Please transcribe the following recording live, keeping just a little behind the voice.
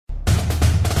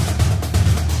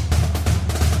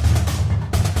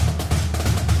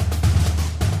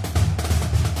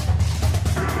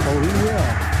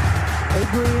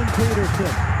Adrian Peterson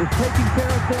is taking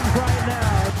care of things right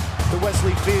now. To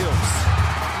Wesley Fields.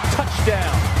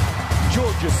 Touchdown.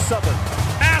 Georgia Southern.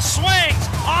 Pass swings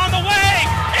on the way.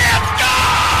 It's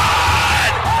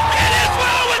gone! It is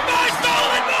well with my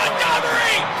stolen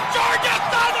Montgomery! Georgia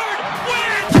Southern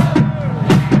wins!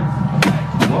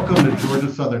 Welcome to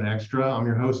Georgia Southern Extra. I'm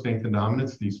your host, Nathan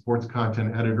Dominance, the sports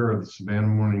content editor of the Savannah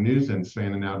Morning News and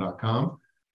SavannahNow.com.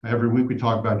 Every week we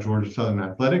talk about Georgia Southern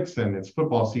athletics, and it's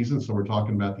football season, so we're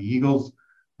talking about the Eagles.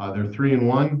 They're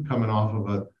 3-1, coming off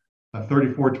of a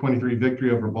 34-23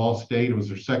 victory over Ball State. It was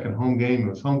their second home game.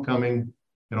 It was homecoming.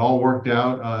 It all worked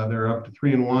out. They're up to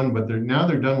 3-1, but they're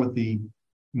done with the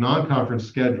non-conference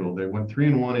schedule. They went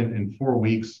 3-1 in 4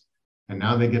 weeks, and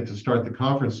now they get to start the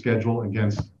conference schedule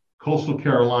against Coastal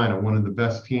Carolina, one of the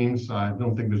best teams. I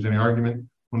don't think there's any argument.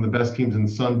 One of the best teams in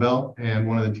the Sun Belt, and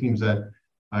one of the teams that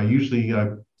usually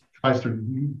tries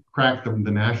to crack the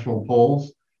national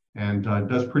polls and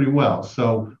does pretty well.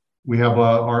 So we have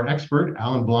our expert,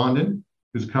 Alan Blondin,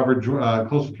 who's covered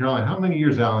Coastal Carolina. How many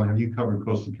years, Alan, have you covered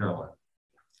Coastal Carolina?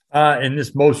 In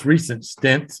this most recent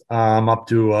stint, I'm up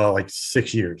to like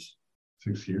 6 years.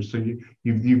 6 years. So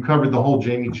you've covered the whole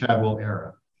Jamie Chadwell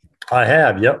era. I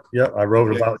have. Yep. I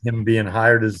wrote about him being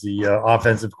hired as the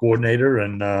offensive coordinator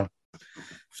and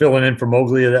filling in for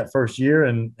Mowgli that first year,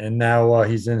 and now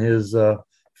he's in his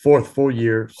fourth full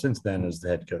year since then as the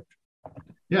head coach.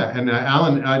 Yeah, and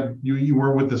Alan, you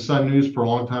were with the Sun News for a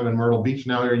long time in Myrtle Beach.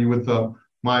 Now are you with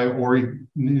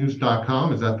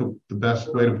myorinews.com? Is that the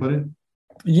best way to put it?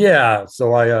 Yeah,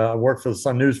 so I worked for the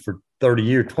Sun News for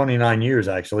 29 years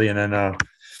actually, and then I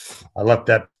left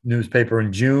that newspaper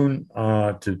in June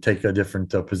to take a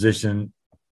different position,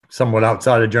 somewhat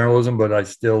outside of journalism, but I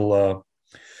still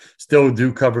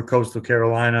do cover Coastal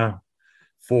Carolina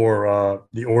for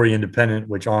the Ori Independent,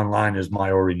 which online is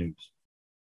My Ori News.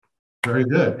 Very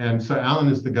good. And so Alan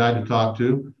is the guy to talk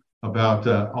to about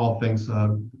all things. I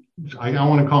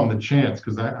want to call him the Chance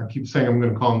because I keep saying I'm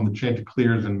going to call him the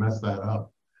Chanticleers and mess that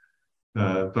up.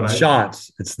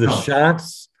 Chance. It's the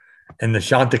Chance and the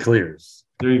Chanticleers.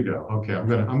 There you go. Okay, I'm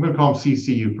gonna call him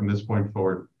CCU from this point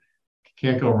forward.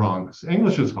 Can't go wrong.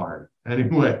 English is hard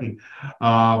anyway.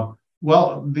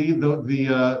 Well,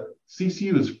 the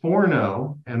CCU is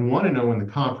 4-0 and 1-0 in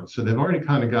the conference, so they've already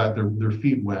kind of got their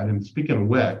feet wet. And speaking of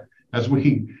wet, as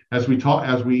we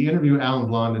interview Alan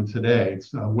Blondin today,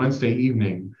 it's Wednesday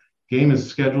evening. Game is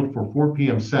scheduled for 4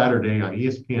 p.m. Saturday on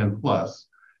ESPN Plus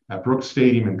at Brooks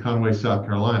Stadium in Conway, South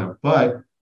Carolina. But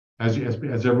as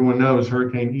everyone knows,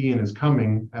 Hurricane Ian is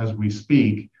coming as we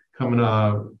speak, coming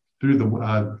through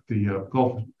the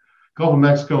Gulf of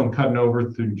Mexico and cutting over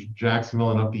through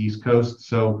Jacksonville and up the East Coast.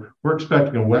 So we're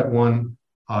expecting a wet one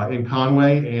in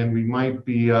Conway, and we might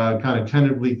be kind of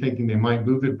tentatively thinking they might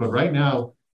move it. But right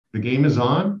now, the game is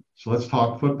on. So let's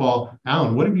talk football.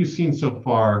 Alan, what have you seen so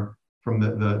far from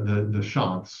the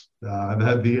Chants, the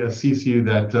CCU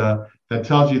that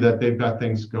tells you that they've got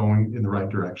things going in the right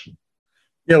direction?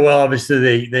 Yeah, well,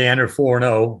 obviously they enter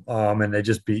 4-0, and they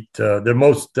just beat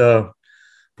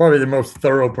probably their most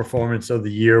thorough performance of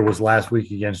the year was last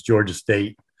week against Georgia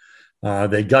State.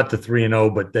 They got to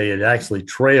 3-0, but they had actually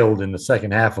trailed in the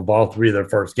second half of all three of their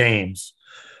first games.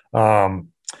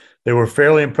 They were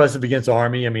fairly impressive against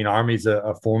Army. I mean, Army's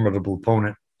a formidable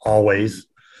opponent always,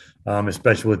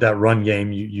 especially with that run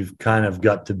game. You've kind of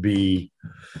got to be,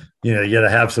 you got to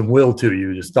have some will to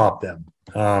you to stop them.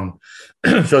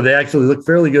 So they actually looked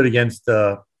fairly good against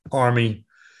Army.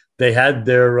 They had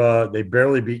they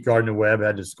barely beat Gardner-Webb,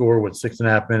 had to score with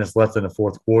 6.5 minutes left in the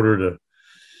fourth quarter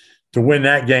to win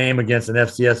that game against an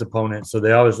FCS opponent. So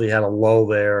they obviously had a lull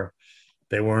there.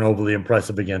 They weren't overly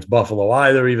impressive against Buffalo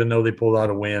either, even though they pulled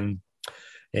out a win.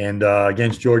 And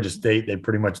against Georgia State, they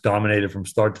pretty much dominated from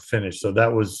start to finish. So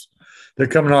they're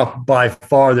coming off by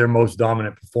far their most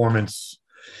dominant performance.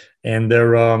 And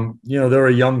they're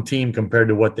a young team compared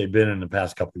to what they've been in the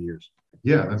past couple of years.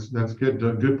 Yeah, that's good.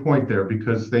 Good point there,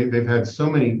 because they've had so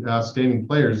many outstanding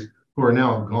players who are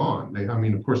now gone.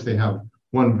 Of course, they have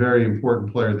one very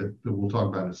important player that we'll talk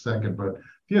about in a second. But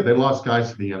yeah, they lost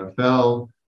guys to the NFL,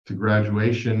 to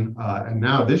graduation, and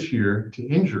now this year to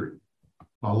injury.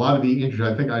 A lot of the injury.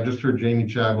 I think I just heard Jamie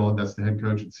Chadwell, that's the head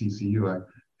coach at CCU,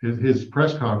 his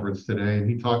press conference today, and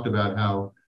he talked about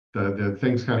how the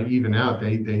things kind of even out.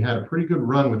 They had a pretty good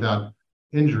run without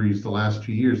injuries the last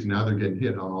 2 years. Now they're getting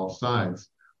hit on all sides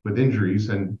with injuries,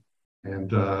 and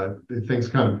things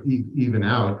kind of even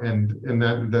out, and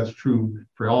that's true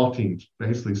for all teams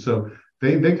basically. So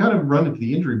they kind of run into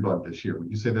the injury bug this year. Would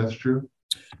you say that's true?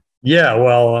 Yeah,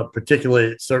 well,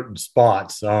 particularly at certain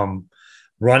spots,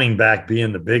 running back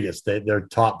being the biggest. Their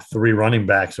top three running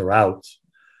backs are out.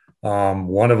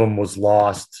 One of them was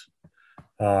lost.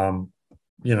 None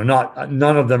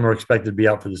of them are expected to be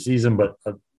out for the season, but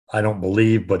I don't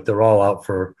believe, but they're all out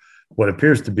for what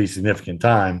appears to be significant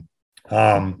time.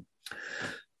 So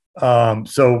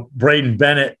Braden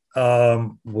Bennett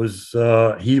was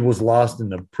lost in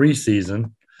the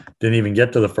preseason, didn't even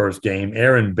get to the first game.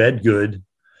 Aaron Bedgood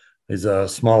is a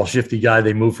small, shifty guy.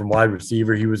 They moved from wide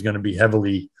receiver. He was going to be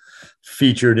heavily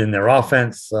featured in their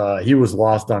offense. He was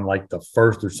lost on like the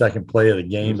first or second play of the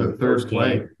game. The third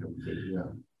play. Yeah.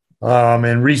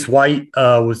 And Reese White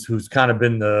who's kind of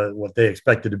been what they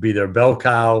expected to be their bell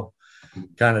cow.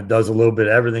 Kind of does a little bit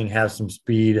of everything, has some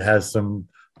speed, has some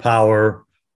power,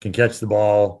 can catch the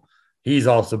ball. He's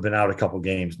also been out a couple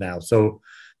games now. So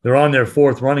they're on their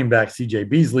fourth running back, CJ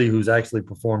Beasley, who's actually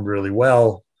performed really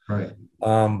well. Right.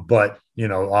 But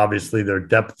obviously their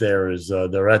depth there is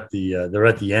they're at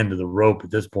the end of the rope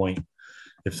at this point.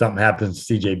 If something happens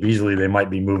to CJ Beasley, they might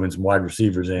be moving some wide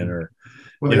receivers in, or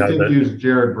they did use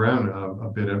Jared Brown a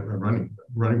bit of a running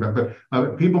back, but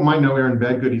people might know Aaron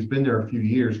Bedgood. He's been there a few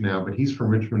years now, but he's from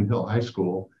Richmond Hill High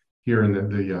School here in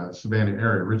the Savannah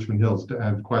area. Richmond Hill's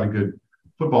had quite a good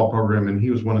football program, and he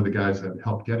was one of the guys that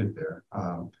helped get it there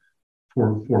 4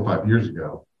 or 5 years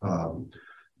ago.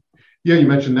 You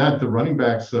mentioned that the running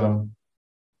backs.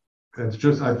 It's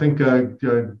just, I think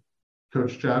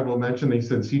Coach Chadwell mentioned, he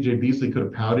said CJ Beasley could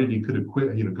have pouted. He could have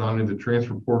quit, gone into the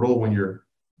transfer portal when you're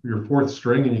fourth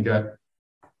string and you got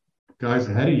guys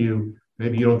ahead of you.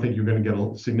 Maybe you don't think you're going to get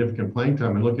a significant playing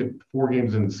time. And look at 4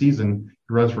 games in the season,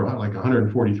 he runs for like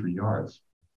 143 yards.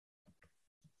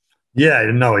 Yeah,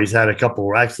 no, he's had a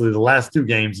couple. Actually, the last 2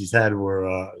 games he's had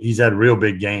real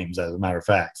big games, as a matter of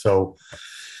fact. So,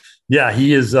 yeah,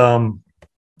 he has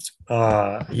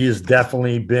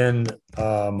definitely been,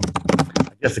 I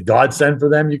guess, a godsend for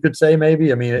them, you could say,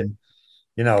 maybe. I mean,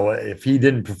 if he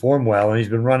didn't perform well, and he's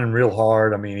been running real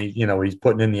hard, I mean, he's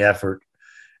putting in the effort,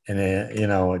 and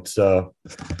it's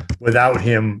without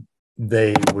him,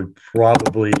 they would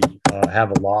probably have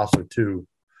a loss or 2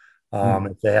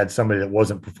 if they had somebody that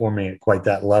wasn't performing at quite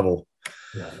that level.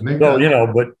 Yeah, so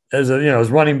but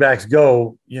as running backs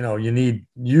go,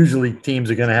 usually teams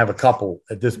are going to have a couple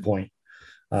at this point.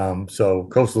 So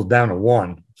Coastal's down to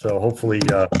 1. So hopefully,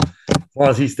 as long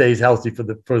as he stays healthy for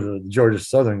the Georgia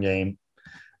Southern game,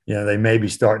 they may be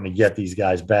starting to get these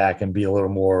guys back and be a little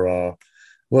more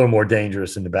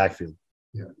dangerous in the backfield.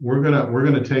 Yeah, we're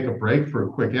gonna take a break for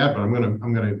a quick ad, but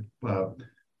I'm gonna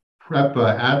prep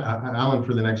Alan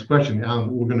for the next question. Alan,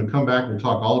 we're gonna come back. We'll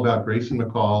talk all about Grayson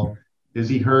McCall. Is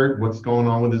he hurt? What's going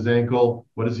on with his ankle?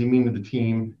 What does he mean to the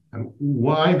team? And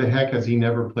why the heck has he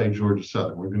never played Georgia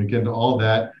Southern? We're going to get into all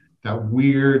that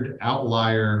weird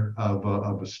outlier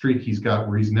of a streak he's got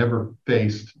where he's never been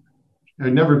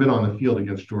on the field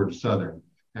against Georgia Southern.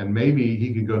 And maybe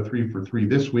he could go 3 for 3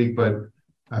 this week, but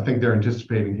I think they're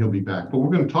anticipating he'll be back. But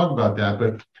we're going to talk about that.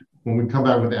 But when we come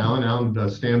back with Alan,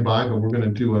 stand by, but we're going to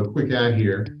do a quick ad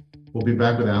here. We'll be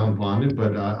back with Alan Blondin,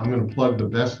 but I'm going to plug the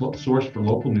best source for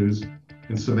local news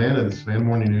in Savannah, the Savannah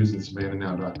Morning News and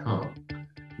SavannahNow.com.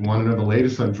 You want to know the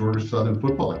latest on Georgia Southern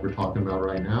football like we're talking about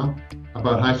right now?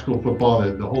 About high school football,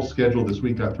 the whole schedule this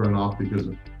week got thrown off because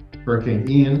of Hurricane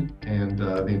Ian and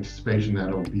the anticipation that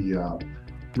it'll be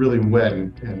really wet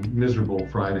and miserable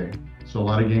Friday. So a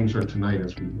lot of games are tonight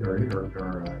as we are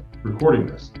recording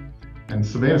this. And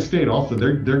Savannah State also,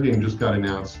 their game just got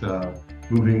announced,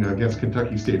 moving against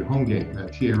Kentucky State home game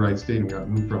at T.A. Wright Stadium. Got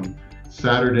moved from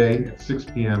Saturday at 6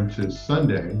 p.m. to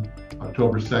Sunday,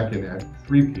 October 2nd at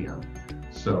 3 p.m.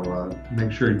 So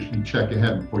make sure you check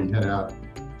ahead before you head out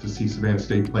to see Savannah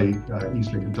State play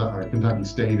Eastern Kentucky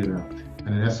State in an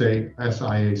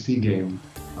SIAC game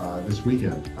this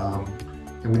weekend.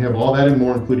 And we have all that and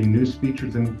more, including news,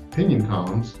 features, and opinion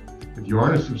columns. If you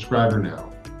aren't a subscriber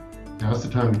now, now's the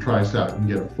time to try us out. You can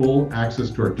get full access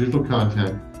to our digital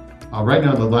content. Right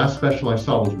now, the last special I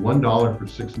saw was $1 for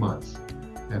 6 months.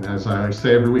 And as I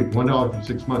say every week, $1 for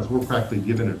 6 months, we're practically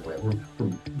giving it away.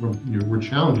 We're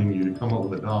challenging you to come up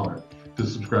with $1 to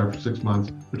subscribe for 6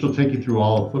 months, which will take you through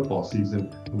all of football season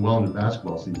and well into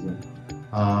basketball season.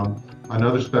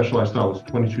 Another special I saw was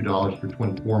 $22 for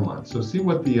 24 months. So see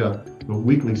what the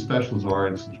weekly specials are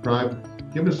and subscribe.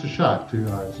 Give us a shot to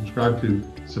subscribe to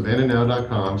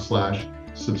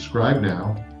SavannahNow.com/subscribe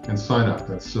now and sign up.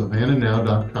 That's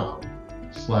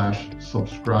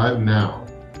SavannahNow.com/subscribe now.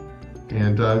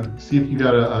 And see if you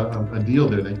got a deal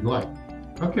there that you like.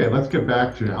 Okay, let's get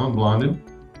back to Alan Blondin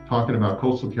talking about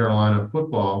Coastal Carolina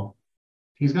football.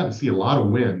 He's gotten to see a lot of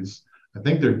wins. I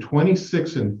think they're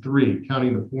 26-3,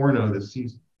 counting the 4-0 this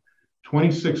season.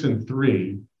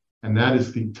 26-3, and that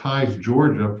is the ties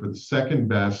Georgia for the second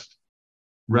best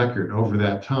record over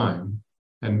that time.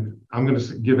 And I'm going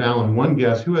to give Alan one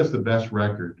guess. Who has the best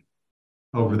record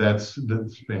over that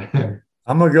span?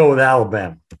 I'm going to go with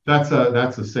Alabama. That's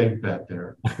a safe bet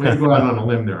there. Way to go out on a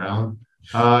limb there, Alan.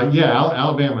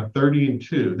 Alabama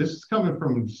 30-2. This is coming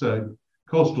from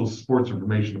Coastal Sports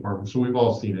Information Department, so we've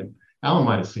all seen it. Alan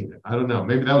might have seen it. I don't know.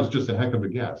 Maybe that was just a heck of a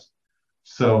guess.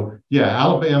 So, yeah,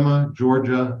 Alabama,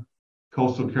 Georgia,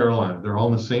 Coastal Carolina, they're all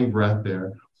in the same breath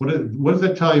there. What does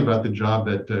that tell you about the job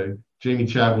that Jamie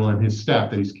Chadwell and his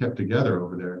staff that he's kept together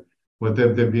over there, what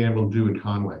they've been able to do in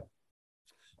Conway?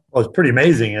 Well, it's pretty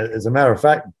amazing. As a matter of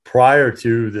fact, prior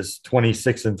to this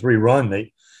 26-3 run,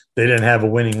 they didn't have a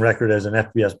winning record as an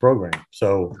FBS program.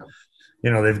 So,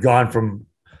 they've gone from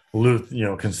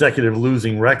consecutive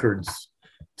losing records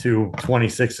to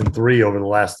 26-3 over the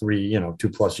last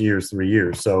 2+ years, 3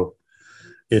 years. So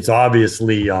it's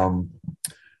obviously, they've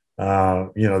done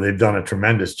a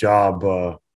tremendous job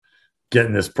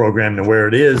getting this program to where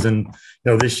it is. And,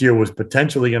 this year was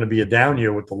potentially going to be a down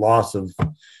year with the loss of,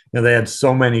 they had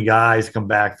so many guys come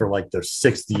back for like their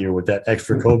 6th year with that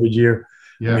extra COVID year.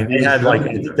 Yeah, I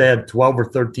mean, they had 12 or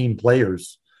 13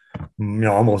 players,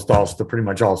 pretty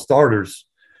much all starters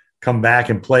come back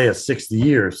and play a 6th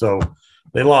year. So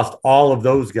they lost all of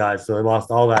those guys. So they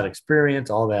lost all that experience,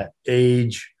 all that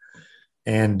age,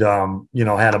 and,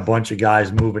 had a bunch of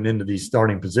guys moving into these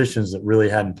starting positions that really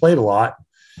hadn't played a lot,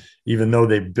 even though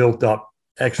they built up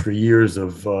extra years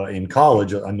of in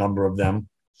college, a number of them.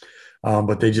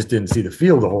 But they just didn't see the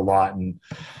field a whole lot. And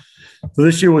so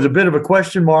this year was a bit of a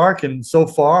question mark. And so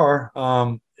far,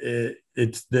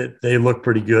 it's that they look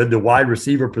pretty good. The wide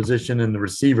receiver position and the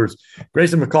receivers,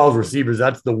 Grayson McCall's receivers,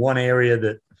 that's the one area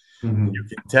that you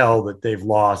can tell that they've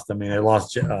lost. I mean, they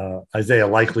lost Isaiah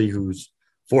Likely, who's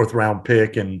 4th round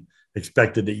pick and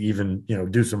expected to even,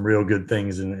 do some real good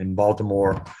things in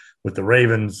Baltimore with the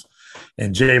Ravens.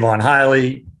 And Javon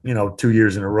Hiley, 2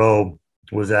 years in a row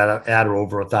was at or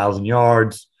over 1,000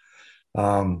 yards.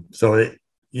 That's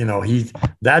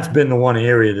been the one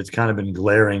area that's kind of been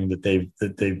glaring that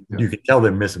you can tell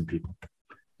they're missing people.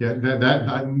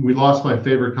 Yeah, we lost my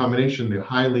favorite combination, the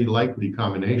highly likely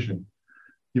combination.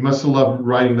 You must have loved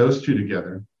writing those two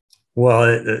together.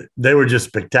 Well, they were just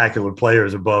spectacular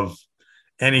players above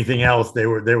anything else. They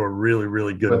were really,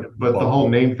 really good. But the whole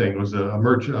name thing was a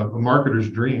marketer's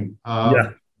dream.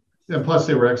 And plus,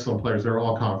 they were excellent players. They were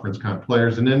all conference kind of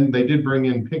players. And then they did bring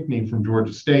in Pinckney from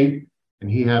Georgia State, and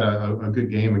he had a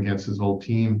good game against his old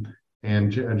team.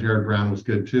 And Jared Brown was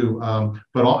good too.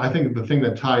 I think the thing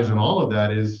that ties in all of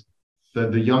that is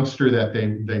the youngster that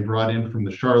they brought in from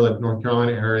the Charlotte, North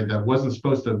Carolina area that wasn't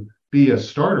supposed to be a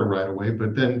starter right away,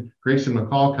 but then Grayson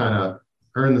McCall kind of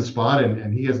earned the spot,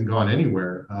 and he hasn't gone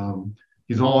anywhere.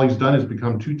 All he's done is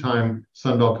become 2-time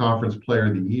Sun Belt Conference Player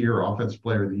of the Year, Offensive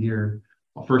Player of the Year,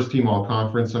 first team all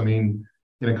conference. I mean,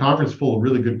 in a conference full of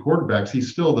really good quarterbacks,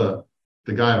 he's still the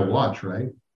guy to watch, right?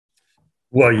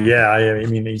 Well, yeah. I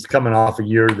mean, he's coming off a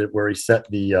year where he set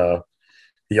the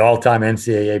all-time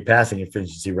NCAA passing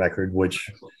efficiency record, which,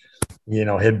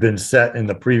 had been set in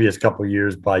the previous couple of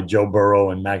years by Joe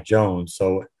Burrow and Mac Jones.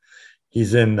 So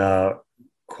he's in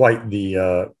quite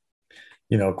the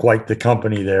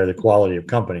company there, the quality of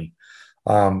company.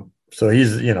 So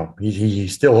he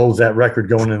still holds that record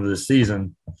going into the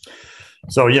season.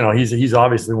 So, he's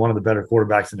obviously one of the better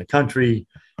quarterbacks in the country.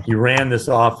 He ran this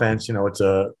offense, it's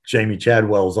Jamie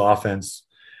Chadwell's offense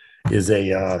is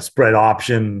a spread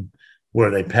option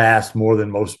where they pass more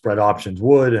than most spread options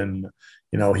would. And,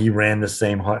 he ran the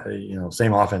same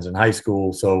offense in high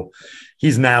school. So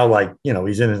he's now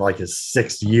he's in like his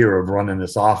 6th year of running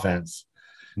this offense.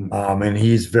 And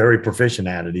he's very proficient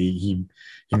at it. He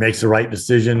makes the right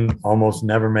decision, almost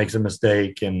never makes a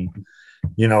mistake. And,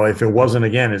 if it wasn't,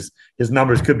 again, his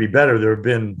numbers could be better. There have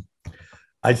been,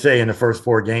 I'd say in the first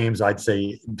 4 games, I'd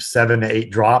say 7 to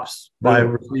 8 drops by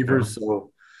receivers.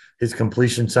 So his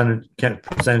completion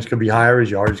percentage could be higher.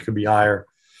 His yardage could be higher.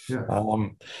 Yeah.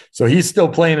 So he's still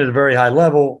playing at a very high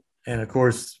level. And of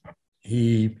course,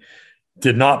 he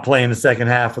did not play in the second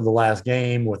half of the last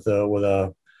game with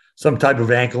some type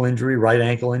of ankle injury, right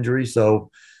ankle injury.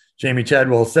 So Jamie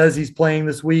Chadwell says he's playing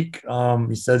this week.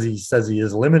 He says he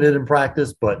is limited in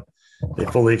practice, but they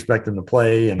fully expect him to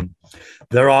play. And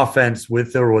their offense,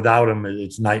 with or without him,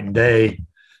 it's night and day.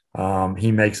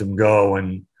 He makes them go,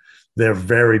 and they're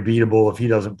very beatable if he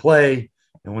doesn't play.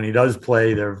 And when he does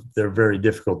play, they're very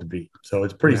difficult to beat. So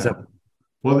it's pretty simple.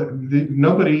 Well,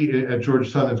 nobody at Georgia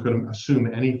Southern is going to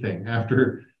assume anything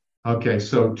after. Okay,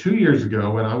 so 2 years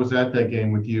ago, when I was at that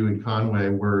game with you in Conway,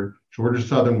 where Georgia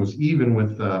Southern was even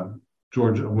with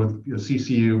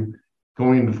CCU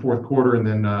going into 4th quarter, and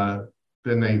then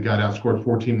then they got outscored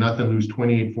 14-0, lose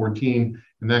 28-14.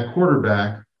 And that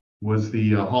quarterback was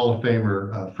the Hall of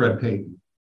Famer, Fred Payton,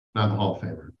 not the Hall of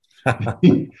Famer.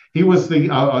 he was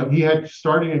he had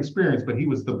starting experience, but he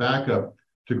was the backup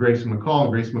to Grayson McCall.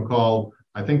 And Grayson McCall,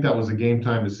 I think that was a game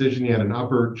time decision. He had an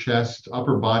upper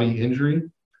body injury.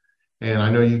 And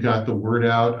I know you got the word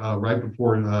out right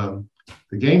before the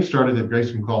game started that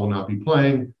Grayson McCall will not be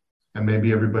playing. And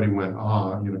maybe everybody went,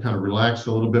 kind of relaxed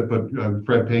a little bit. But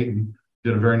Fred Payton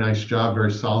did a very nice job,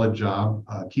 very solid job,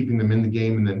 keeping them in the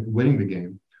game and then winning the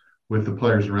game with the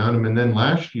players around him. And then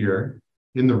last year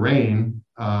in the rain,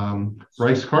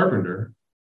 Bryce Carpenter,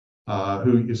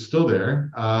 who is still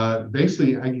there,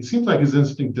 basically, it seems like his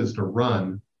instinct is to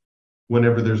run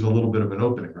whenever there's a little bit of an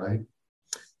opening, right?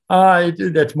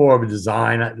 That's more of a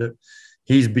design.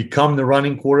 He's become the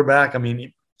running quarterback. I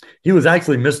mean, he was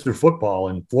actually Mr. Football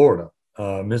in Florida,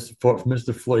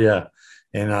 Mr. Florida,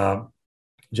 yeah. And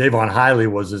Javon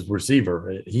Hiley was his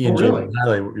receiver. He and really? Javon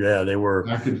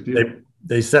Hiley, yeah,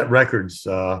 they set records.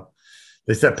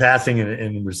 They set passing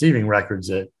and receiving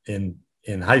records in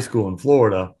high school in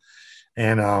Florida.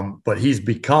 And but he's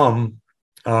become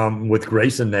with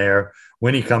Grayson there.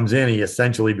 When he comes in, he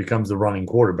essentially becomes the running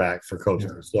quarterback for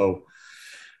Coastal. Yeah. So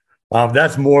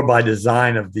that's more by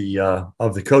design of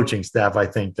the coaching staff, I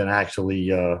think, than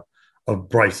actually of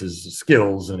Bryce's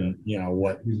skills and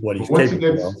what he's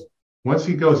capable of. Once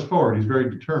he goes forward, he's very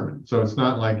determined. So it's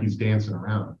not like he's dancing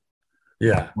around.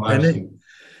 Yeah,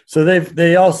 so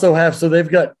they've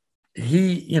got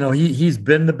he's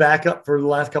been the backup for the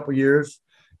last couple of years.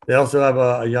 They also have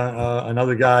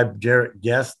another guy, Jarrett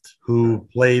Guest, who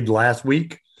played last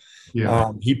week.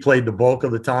 Yeah, he played the bulk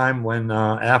of the time when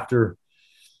after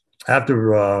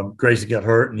Grayson got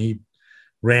hurt, and he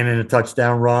ran in a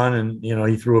touchdown run, and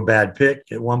he threw a bad pick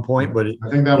at one point. But I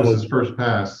think that was his first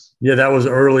pass. Yeah, that was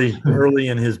early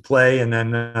in his play, and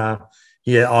then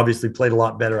he obviously played a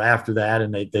lot better after that,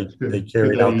 and they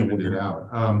carried out the win.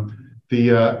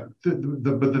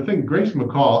 But the thing, Grayson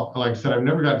McCall, like I said, I've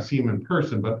never got to see him in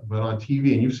person, but on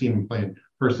TV, and you've seen him play in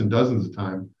person dozens of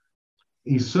times.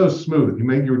 He's so smooth.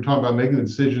 You were talking about making the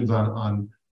decisions on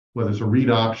whether it's a read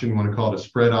option, you want to call it a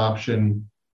spread option,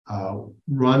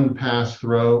 run, pass,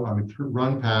 throw.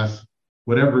 Run, pass,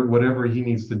 whatever he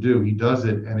needs to do, he does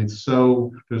it, and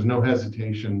there's no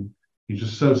hesitation. He's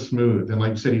just so smooth. And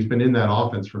like you said, he's been in that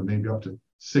offense for maybe up to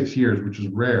 6 years, which is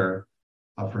rare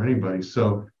for anybody.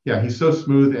 So yeah, he's so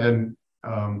smooth, and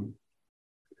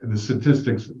the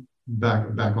statistics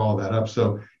back all that up.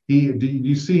 So do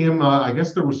you see him? I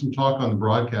guess there was some talk on the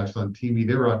broadcast on TV.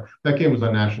 That game was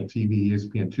on national TV,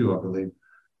 ESPN2, I believe.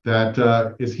 That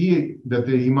he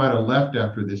might have left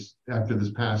after this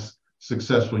past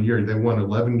successful year. They won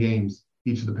 11 games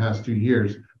each of the past 2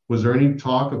 years. Was there any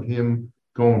talk of him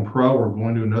going pro or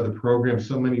going to another program?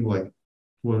 So many, like,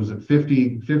 what was it,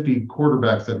 50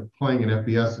 quarterbacks that are playing in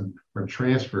FBS and are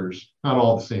transfers, not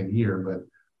all the same year, but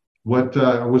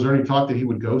was there any talk that he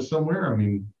would go somewhere? I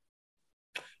mean,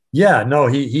 yeah, no,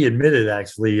 he admitted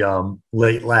actually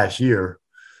late last year.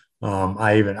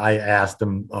 I asked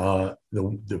him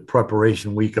the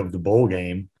preparation week of the bowl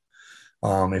game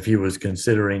if he was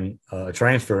considering a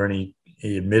transfer, and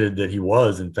he admitted that he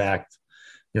was, in fact,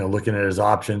 looking at his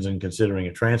options and considering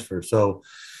a transfer. So,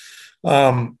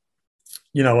 a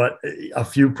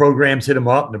few programs hit him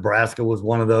up. Nebraska was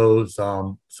one of those.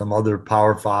 Some other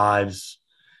Power Fives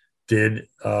did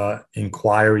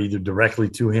inquire either directly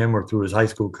to him or through his high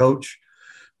school coach.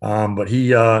 But he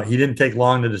didn't take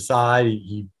long to decide.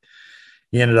 He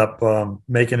ended up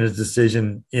making his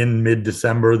decision in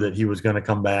mid-December that he was going to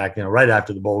come back, right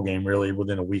after the bowl game, really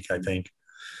within a week, I think.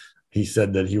 He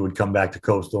said that he would come back to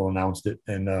Coastal, announced it.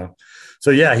 And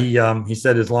so, yeah, he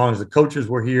said as long as the coaches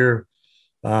were here,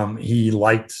 he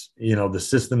liked, the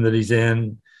system that he's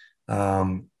in.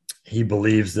 He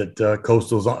believes that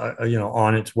Coastal's,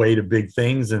 on its way to big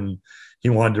things, and he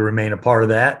wanted to remain a part of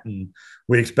that. And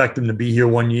we expect him to be here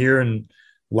 1 year and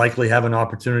likely have an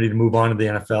opportunity to move on to the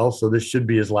NFL. So this should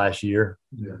be his last year.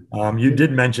 Yeah. You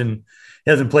did mention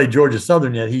he hasn't played Georgia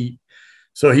Southern yet.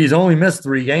 He's only missed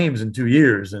 3 games in 2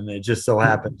 years, and it just so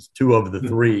happens 2 of the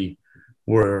 3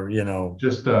 were,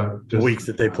 just the weeks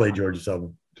that they played Georgia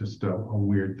Southern. Just a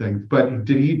weird thing. But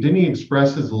didn't he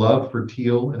express his love for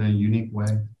teal in a unique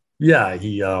way? Yeah,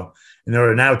 and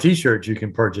there are now T-shirts you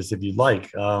can purchase if you'd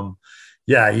like.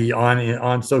 He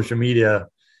on social media,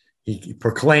 he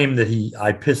proclaimed that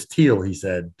I pissed teal, he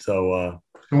said. So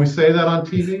can we say that on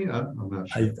TV? I'm not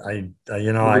sure.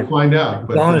 We'll find out.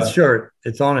 But it's on his shirt.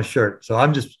 It's on a shirt. So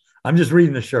I'm just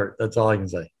reading the shirt. That's all I can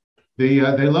say. They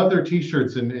love their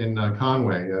T-shirts in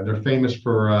Conway. They're famous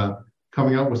for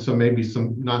coming up with maybe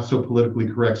some not so politically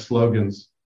correct slogans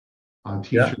on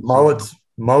t-shirts. Yeah,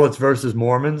 mullets versus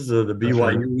Mormons, the BYU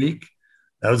right. week.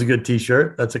 That was a good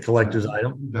T-shirt. That's a collector's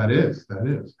item. That is.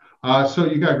 So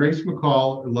you got Grace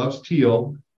McCall, loves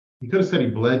teal. He could have said he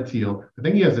bled teal. I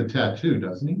think he has a tattoo,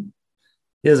 doesn't he?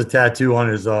 He has a tattoo on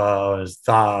his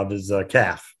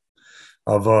calf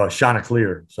of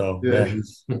Chanticleer. So yeah,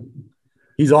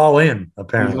 he's all in,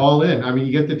 apparently. He's all in. I mean,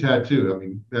 you get the tattoo. I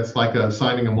mean, that's like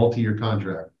signing a multi-year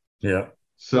contract. Yeah.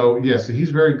 So so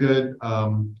he's very good.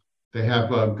 They have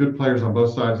good players on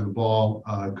both sides of the ball.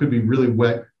 It could be really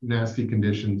wet, nasty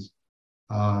conditions.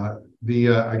 I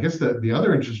guess the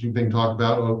other interesting thing to talk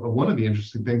about, one of the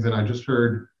interesting things, and I just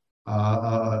heard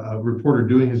a reporter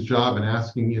doing his job and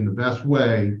asking in the best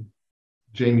way,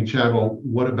 Jamie Chadwell,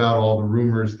 what about all the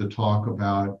rumors, the talk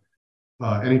about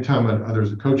anytime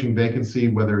there's a coaching vacancy,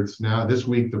 whether it's now this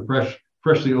week, the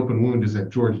freshly open wound is at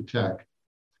Georgia Tech.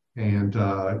 And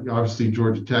obviously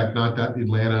Georgia Tech, not that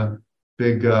Atlanta,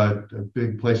 big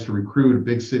place to recruit, a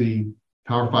big city,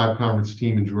 Power 5 conference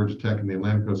team in Georgia Tech in the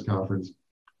Atlantic Coast Conference,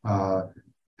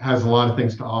 has a lot of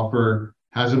things to offer,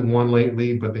 hasn't won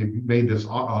lately, but they've made this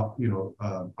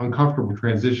uncomfortable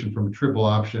transition from a triple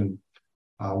option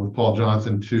with Paul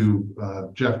Johnson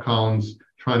to Jeff Collins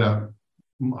trying to,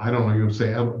 I don't know, you would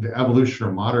say the evolution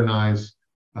or modernize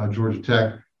Georgia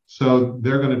Tech. So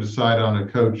they're going to decide on a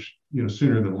coach,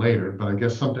 sooner than later, but I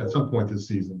guess at some point this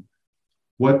season.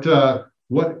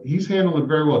 What he's handled it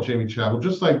very well, Jamie Chadwell,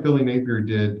 just like Billy Napier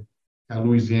did at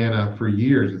Louisiana for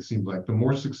years. It seems like the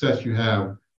more success you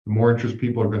have, the more interest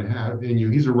people are going to have in you.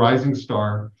 He's a rising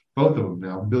star, both of them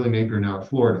now. Billy Napier now at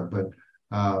Florida, but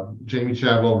Jamie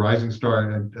Chadwell, rising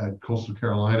star at Coastal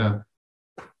Carolina.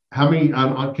 How many?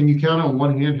 Can you count on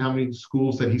one hand how many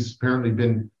schools that he's apparently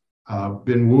been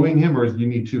wooing him, or do you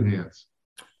need two hands?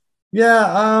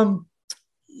 Yeah,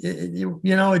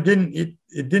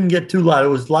 it didn't get too loud. It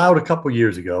was loud a couple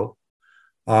years ago,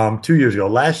 2 years ago.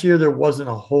 Last year there wasn't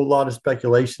a whole lot of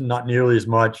speculation, not nearly as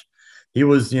much. He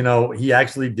was, he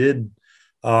actually did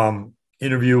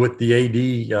interview with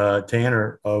the AD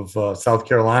Tanner of South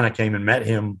Carolina, came and met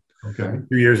him 2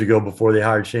 years ago before they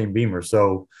hired Shane Beamer.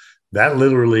 So that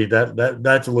literally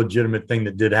that's a legitimate thing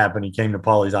that did happen. He came to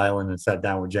Pawleys Island and sat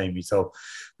down with Jamie. So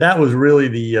that was really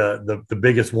the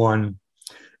biggest one.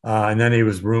 And then he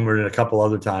was rumored a couple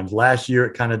other times. Last year,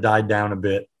 it kind of died down a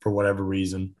bit for whatever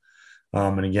reason.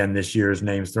 And again, this year, his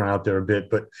name's thrown out there a bit.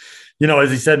 But,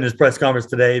 as he said in his press conference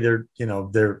today,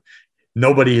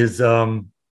 nobody has,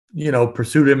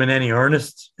 pursued him in any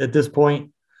earnest at this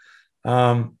point.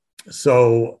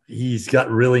 So he's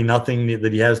got really nothing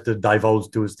that he has to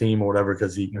divulge to his team or whatever,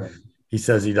 because he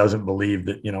says he doesn't believe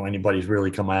that, anybody's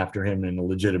really come after him in a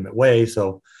legitimate way.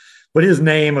 So, but his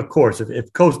name, of course,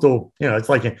 if Coastal, it's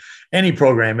like any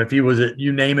program, if he was at,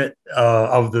 you name it,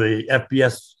 of the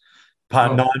FBS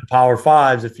non-Power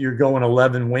Fives, if you're going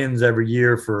 11 wins every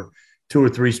year for 2 or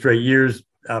 3 straight years,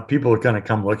 people are going to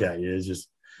come look at you. It's just,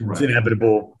 it's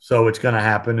inevitable. So it's going to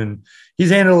happen. And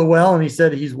he's handled it well. And he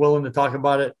said he's willing to talk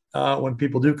about it when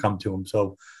people do come to him.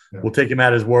 So we'll take him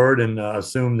at his word and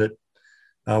assume that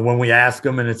when we ask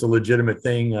him and it's a legitimate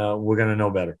thing, we're going to know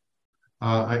better.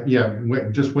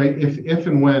 Just wait. If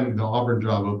and when the Auburn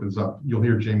job opens up, you'll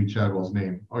hear Jamie Chadwell's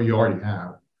name. Oh, you already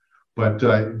have. But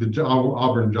the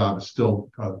Auburn job is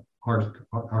still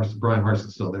Brian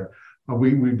Harson's still there.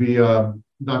 We'd be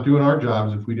not doing our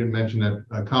jobs if we didn't mention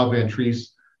that Kyle Van Treese,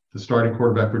 the starting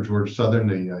quarterback for Georgia Southern,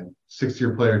 the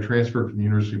 6-year player transfer from the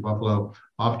University of Buffalo,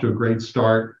 off to a great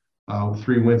start.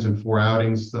 3 wins in 4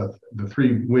 outings. The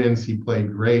 3 wins, he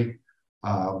played great.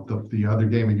 The other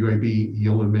game at UAB,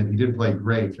 he'll admit he didn't play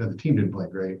great. The team didn't play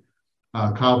great.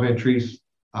 Kyle Van Treese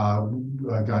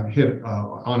got hit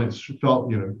on his,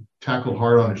 tackled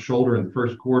hard on his shoulder in the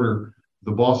first quarter.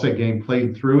 The Ball State game,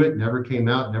 played through it, never came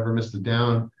out, never missed a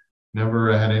down,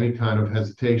 never had any kind of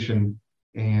hesitation.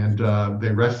 And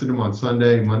they rested him on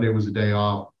Sunday. Monday was a day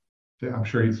off. I'm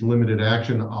sure he's limited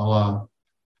action a la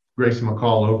Grayson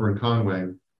McCall over in Conway.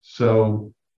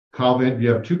 So you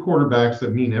have 2 quarterbacks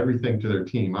that mean everything to their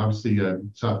team. Obviously,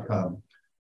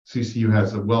 CCU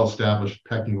has a well-established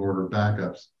pecking order of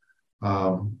backups.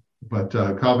 But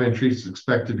Kyle Van Treese is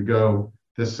expected to go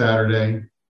this Saturday.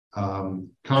 Connor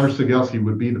Sigelski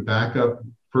would be the backup,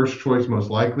 first choice most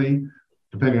likely,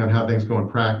 depending on how things go in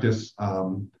practice.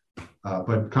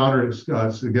 But Connor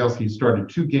Sigelski started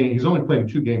 2 games. He's only played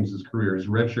 2 games in his career. He's a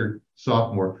redshirt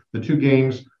sophomore. The 2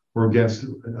 games were against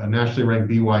a nationally ranked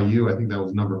BYU. I think that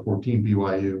was number 14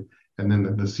 BYU, and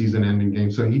then the season-ending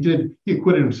game. So he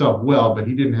acquitted himself well, but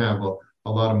he didn't have a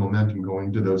lot of momentum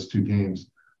going to those 2 games.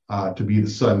 to be the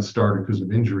sudden starter because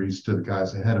of injuries to the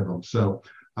guys ahead of him. So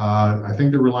I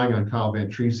think they're relying on Kyle Van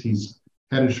Treese. He's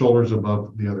head and shoulders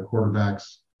above the other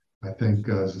quarterbacks, I think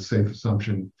is a safe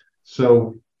assumption.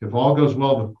 So if all goes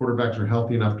well, the quarterbacks are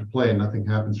healthy enough to play and nothing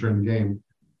happens during the game,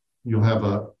 you'll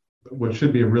have what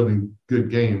should be a really good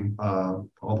game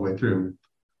all the way through.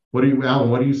 Alan,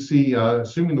 what do you see,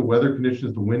 assuming the weather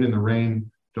conditions, the wind and the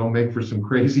rain, don't make for some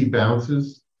crazy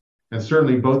bounces? And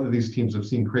certainly both of these teams have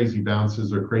seen crazy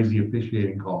bounces or crazy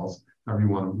officiating calls, however you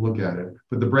want to look at it.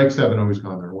 But the breaks haven't always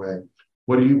gone their way.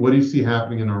 What do you see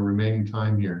happening in our remaining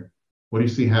time here? What do you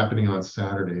see happening on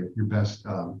Saturday? Your best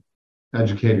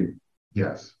educated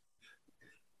guess.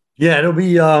 Yeah, it'll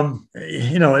be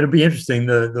it'll be interesting.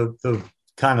 The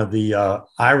kind of the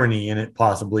irony in it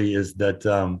possibly is that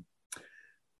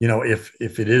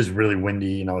if it is really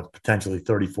windy, it's potentially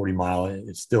 30, 40 mile,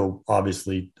 it's still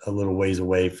obviously a little ways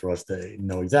away for us to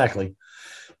know exactly.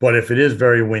 But if it is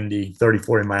very windy, 30,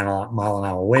 40 mile an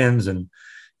hour winds, and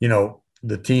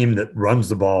the team that runs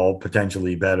the ball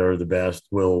potentially better, the best,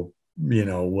 will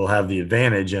have the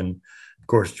advantage. And of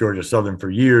course, Georgia Southern for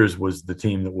years was the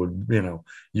team that would,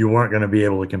 you weren't going to be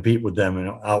able to compete with them and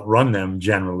outrun them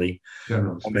generally.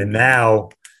 And now,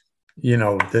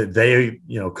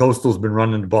 Coastal's been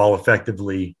running the ball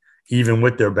effectively, even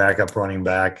with their backup running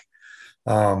back.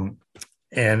 And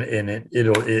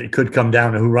it could come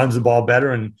down to who runs the ball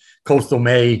better, and Coastal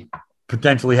may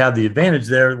potentially have the advantage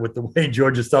there with the way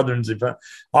Georgia Southern's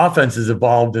offense has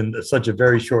evolved in such a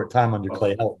very short time under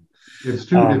Clay Helton. It's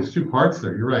two parts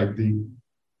there. You're right.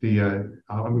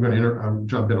 I'm going to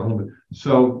jump in a little bit.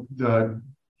 So the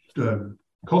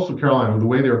Coastal Carolina, the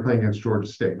way they were playing against Georgia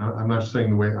State, I'm not saying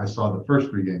the way I saw the first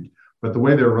three games, but the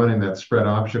way they were running that spread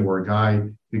option where a guy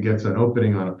who gets an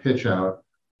opening on a pitch out,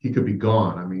 he could be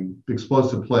gone. I mean,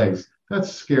 explosive plays,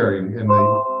 that's scary. And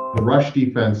the rush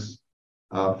defense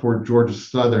for Georgia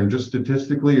Southern, just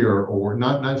statistically or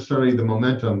not necessarily the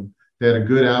momentum, they had a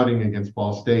good outing against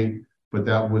Ball State, but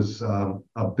that was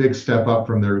a big step up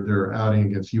from their outing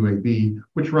against UAB,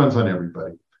 which runs on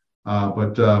everybody.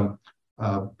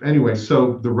 Anyway,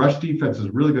 so the rush defense is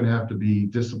really going to have to be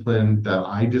disciplined, that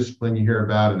eye discipline you hear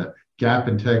about, and that gap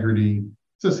integrity.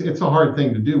 It's a hard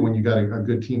thing to do when you got a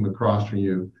good team across from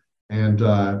you. And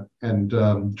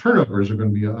turnovers are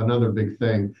going to be another big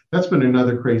thing. That's been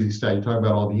another crazy stat. You talk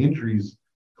about all the injuries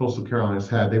Coastal Carolina's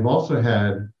had. They've also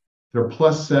had their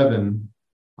 +7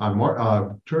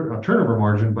 on turnover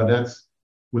margin, but that's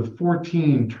with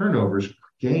 14 turnovers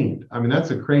gained. I mean,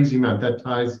 that's a crazy amount. That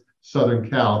ties Southern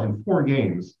Cal in 4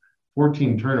 games,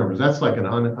 14 turnovers. That's like an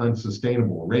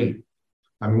unsustainable rate.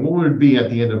 I mean, what would it be at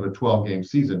the end of a 12-game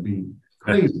season? It'd be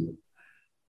crazy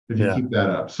if you keep that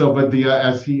up. So, but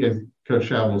as Coach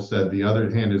Shavell said, the other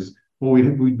hand is, well,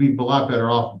 we'd be a lot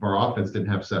better off if our offense didn't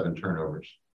have 7 turnovers.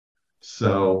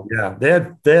 So yeah,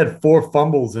 they had 4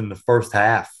 fumbles in the first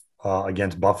half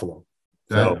against Buffalo.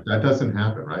 That doesn't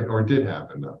happen, right? Or it did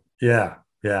happen though. Yeah.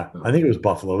 I think it was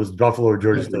Buffalo. It was Buffalo or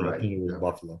Georgia State. Right. I think it was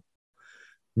Buffalo.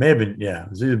 May have been, it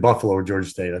was either Buffalo or Georgia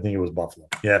State. I think it was Buffalo.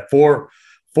 Yeah, 4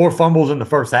 fumbles in the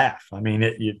first half. I mean,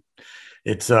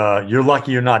 it's you're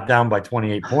lucky you're not down by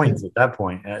 28 points at that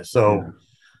point.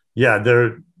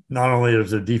 They're not only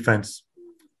is their defense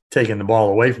taking the ball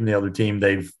away from the other team,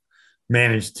 they've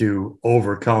managed to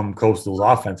overcome Coastal's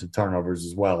offensive turnovers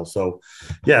as well. So,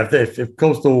 if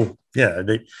Coastal,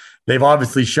 they've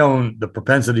obviously shown the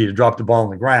propensity to drop the ball on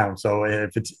the ground. So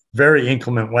if it's very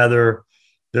inclement weather,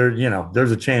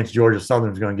 there's a chance Georgia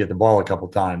Southern is going to get the ball a couple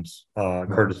times,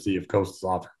 courtesy of Coastal's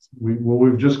offense.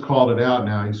 We've just called it out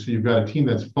now. So you've got a team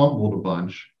that's fumbled a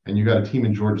bunch, and you've got a team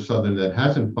in Georgia Southern that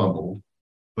hasn't fumbled,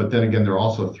 but then again, they're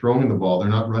also throwing the ball. They're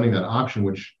not running that option,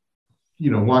 which,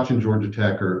 watching Georgia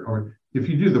Tech or if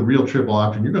you do the real triple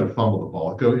option, you're going to fumble the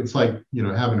ball. It's like,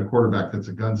 having a quarterback that's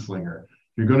a gunslinger.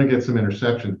 You're going to get some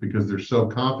interceptions because they're so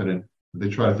confident that they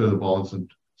try to throw the ball in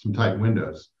some tight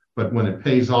windows. But when it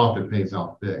pays off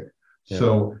big. Yeah.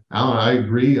 So, Alan, I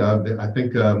agree. I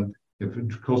think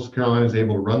if Coastal Carolina is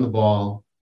able to run the ball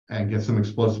and get some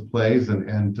explosive plays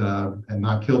and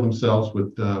not kill themselves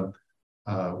with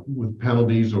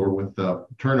penalties or with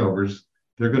turnovers,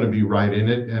 they're going to be right in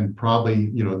it. And probably,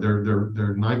 they're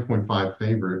 9.5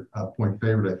 point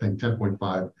favorite, I think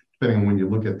 10.5, depending on when you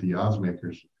look at the odds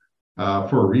makers.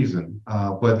 For a reason.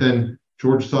 But then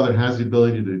Georgia Southern has the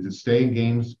ability to stay in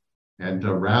games and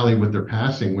rally with their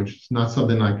passing, which is not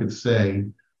something I could say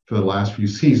for the last few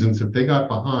seasons. If they got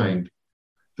behind,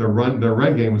 their run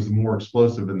game was more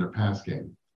explosive than their pass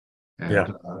game.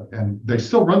 And they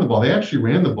still run the ball. They actually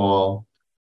ran the ball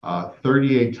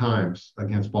 38 times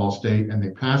against Ball State, and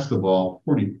they passed the ball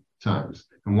 40 times.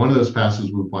 And one of those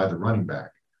passes was by the running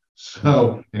back.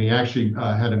 So, and he actually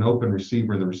had an open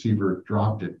receiver, and the receiver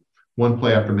dropped it one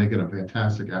play after making a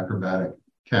fantastic acrobatic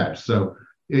catch. So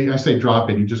I say drop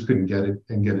it, he just couldn't get it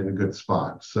and get in a good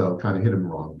spot. So kind of hit him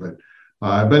wrong. But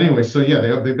anyway, so yeah,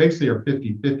 they basically are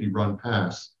 50-50 run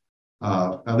pass,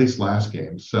 at least last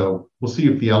game. So we'll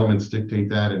see if the elements dictate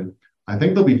that. And I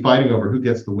think they'll be fighting over who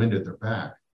gets the wind at their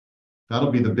back.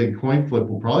 That'll be the big coin flip.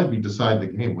 Will probably be decide the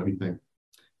game. What do you think?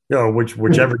 Yeah,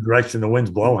 whichever direction the wind's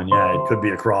blowing. Yeah, it could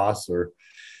be across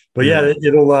but yeah,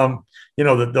 it'll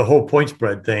the whole point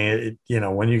spread thing.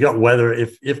 When you got weather,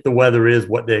 if the weather is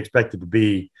what they expect it to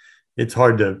be, it's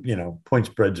hard to point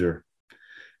spreads are.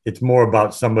 It's more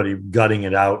about somebody gutting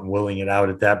it out and willing it out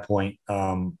at that point.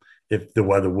 If the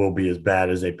weather will be as bad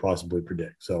as they possibly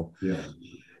predict. So yeah.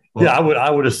 Well, yeah, I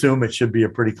would assume it should be a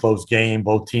pretty close game.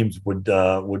 Both teams would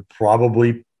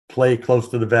probably play close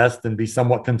to the vest and be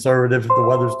somewhat conservative if the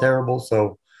weather's terrible.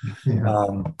 So,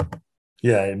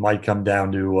 it might come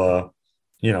down to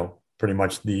pretty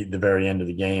much the very end of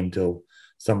the game till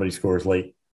somebody scores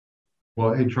late.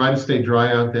 Well, hey, try to stay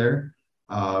dry out there.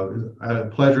 A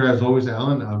pleasure as always,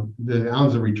 Alan.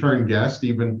 Alan's a return guest,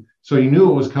 even so he knew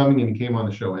it was coming and he came on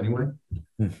the show anyway.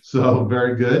 So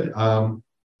very good.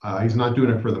 He's not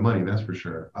doing it for the money, that's for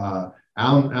sure.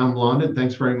 Alan Blondin,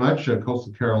 thanks very much.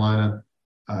 Coastal Carolina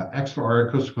expert.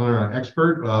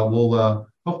 We'll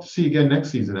hope to see you again next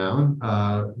season, Alan.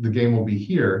 The game will be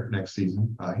here next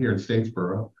season, here in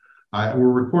Statesboro.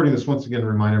 We're recording this once again to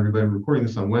remind everybody, we're recording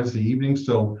this on Wednesday evening,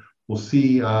 so we'll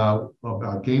see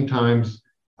about game times.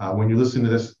 When you listen to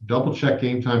this, double check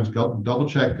game times, double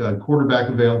check quarterback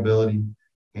availability,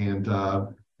 and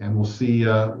we'll see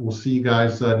you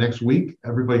guys next week.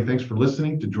 Everybody, thanks for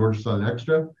listening to Georgia Southern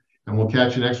Extra, and we'll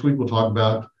catch you next week. We'll talk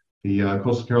about the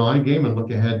Coastal Carolina game and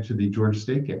look ahead to the Georgia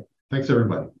State game. Thanks,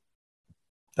 everybody.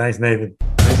 Thanks, Nathan.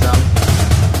 Thanks, Alan.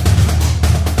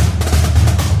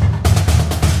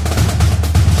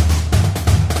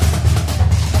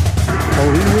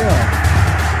 Oh, he will.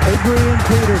 Adrian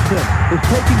Peterson is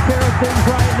taking care of things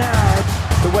right now.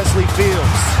 To Wesley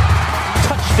Fields.